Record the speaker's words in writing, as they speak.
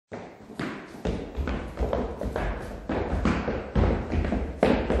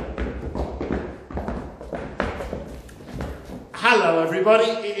Hello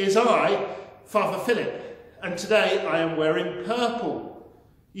everybody, it is I, Father Philip, and today I am wearing purple.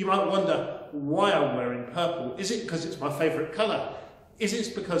 You might wonder why I'm wearing purple. Is it because it's my favourite colour? Is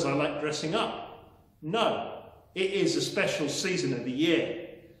it because I like dressing up? No, it is a special season of the year.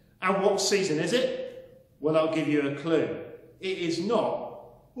 And what season is it? Well, I'll give you a clue. It is not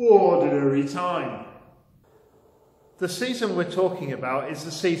ordinary time. The season we're talking about is the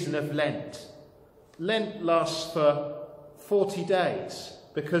season of Lent. Lent lasts for 40 days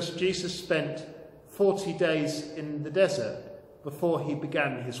because Jesus spent 40 days in the desert before he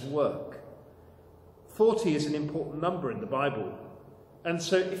began his work. 40 is an important number in the Bible, and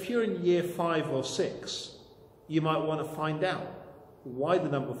so if you're in year 5 or 6, you might want to find out why the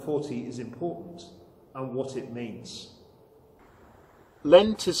number 40 is important and what it means.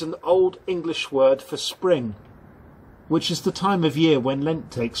 Lent is an old English word for spring, which is the time of year when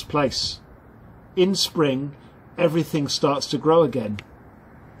Lent takes place. In spring, everything starts to grow again.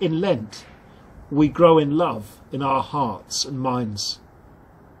 In Lent, we grow in love in our hearts and minds.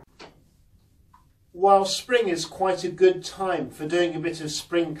 While spring is quite a good time for doing a bit of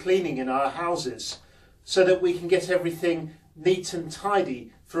spring cleaning in our houses so that we can get everything neat and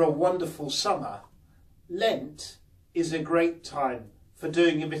tidy for a wonderful summer, Lent is a great time for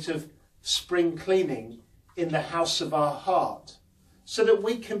doing a bit of spring cleaning in the house of our heart so that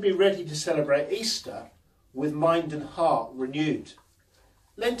we can be ready to celebrate Easter with mind and heart renewed.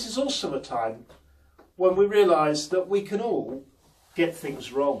 Lent is also a time when we realise that we can all get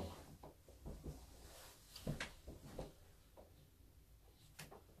things wrong.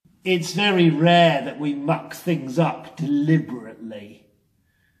 It's very rare that we muck things up deliberately.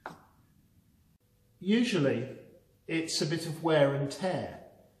 Usually it's a bit of wear and tear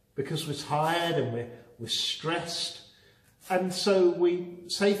because we're tired and we're stressed, and so we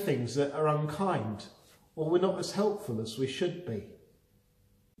say things that are unkind, or we're not as helpful as we should be.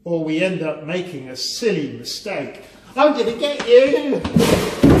 Or we end up making a silly mistake. I'm going to get you!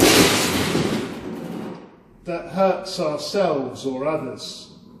 That hurts ourselves or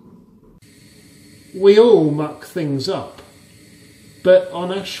others. We all muck things up. But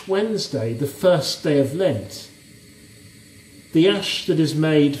on Ash Wednesday, the first day of Lent, the ash that is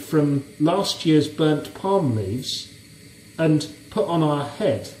made from last year's burnt palm leaves and put on our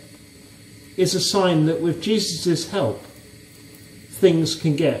head is a sign that with Jesus' help, things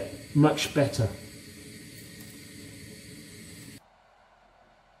can get much better.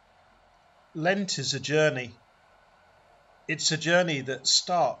 Lent is a journey. It's a journey that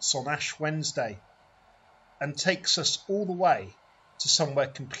starts on Ash Wednesday and takes us all the way to somewhere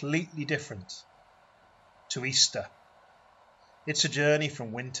completely different, to Easter. It's a journey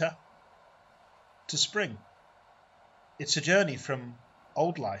from winter to spring. It's a journey from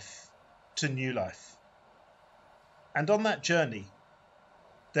old life to new life. And on that journey,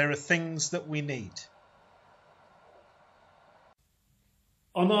 there are things that we need.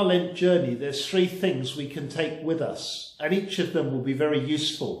 On our Lent journey, there's 3 things we can take with us, and each of them will be very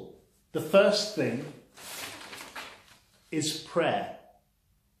useful. The first thing is prayer.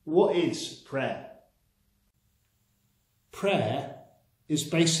 What is prayer? Prayer is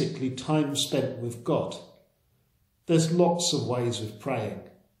basically time spent with God. There's lots of ways of praying,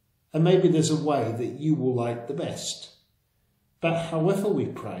 and maybe there's a way that you will like the best. But however we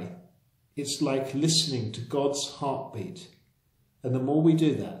pray, it's like listening to God's heartbeat. And the more we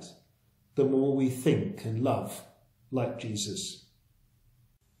do that, the more we think and love like Jesus.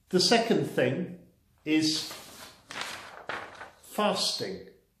 The second thing is fasting.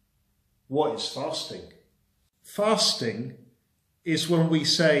 What is fasting? Fasting is when we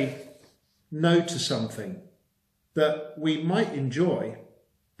say no to something that we might enjoy,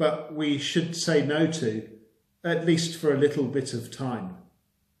 but we should say no to, at least for a little bit of time.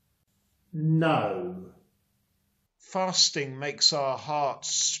 No. Fasting makes our hearts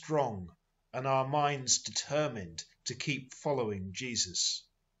strong and our minds determined to keep following Jesus.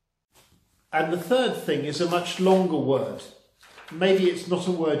 And the third thing is a much longer word. Maybe it's not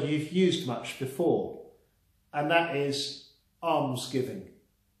a word you've used much before, and that is almsgiving.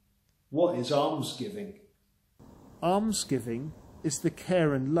 What is almsgiving? Almsgiving is the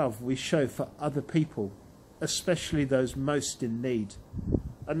care and love we show for other people, especially those most in need.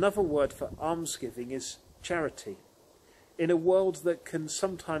 Another word for almsgiving is charity. In a world that can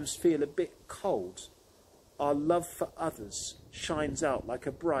sometimes feel a bit cold, our love for others shines out like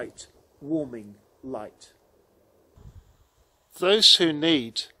a bright, warming light. Those who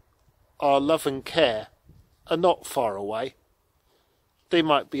need our love and care are not far away. They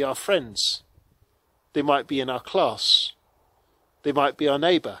might be our friends. They might be in our class. They might be our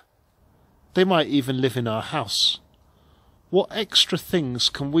neighbour. They might even live in our house. What extra things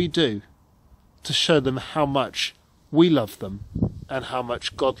can we do to show them how much we love them and how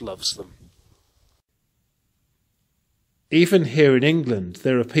much God loves them? Even here in England,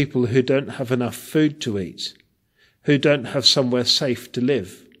 there are people who don't have enough food to eat, who don't have somewhere safe to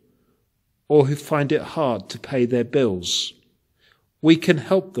live, or who find it hard to pay their bills. We can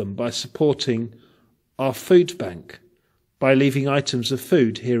help them by supporting our food bank, by leaving items of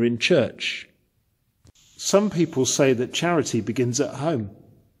food here in church. Some people say that charity begins at home,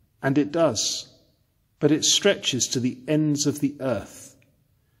 and it does, but it stretches to the ends of the earth.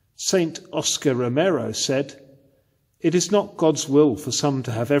 Saint Oscar Romero said, "It is not God's will for some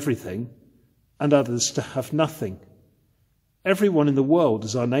to have everything and others to have nothing. Everyone in the world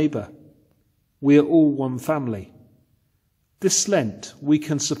is our neighbour. We are all one family." This Lent we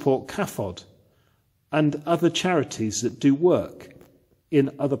can support CAFOD and other charities that do work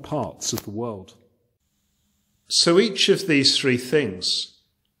in other parts of the world. So each of these three things,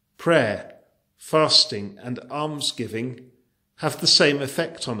 prayer, fasting and almsgiving, have the same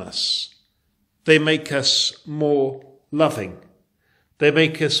effect on us. They make us more loving. They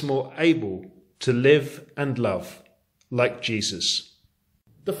make us more able to live and love like Jesus.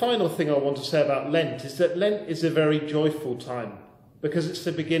 The final thing I want to say about Lent is that Lent is a very joyful time because it's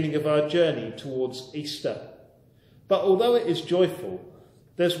the beginning of our journey towards Easter. But although it is joyful,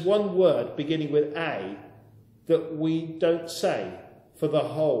 there's one word beginning with A that we don't say for the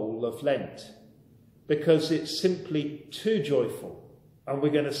whole of Lent because it's simply too joyful, and we're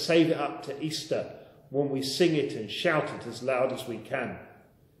going to save it up to Easter when we sing it and shout it as loud as we can.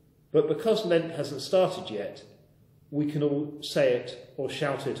 But because Lent hasn't started yet, we can all say it or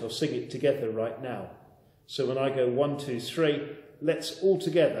shout it or sing it together right now. So when I go 1, 2, 3, let's all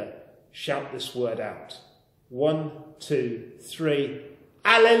together shout this word out. 1, 2, 3,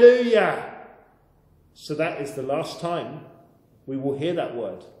 Alleluia! So that is the last time we will hear that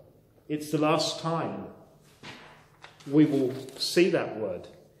word. It's the last time we will see that word.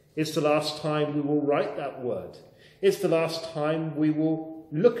 It's the last time we will write that word. It's the last time we will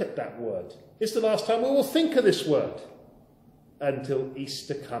look at that word. It's the last time we will think of this word until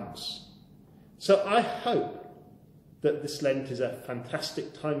Easter comes. So I hope that this Lent is a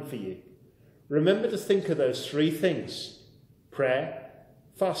fantastic time for you. Remember to think of those three things: prayer,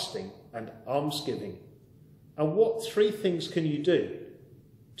 fasting and almsgiving. And what three things can you do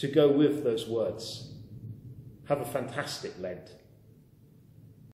to go with those words? Have a fantastic Lent.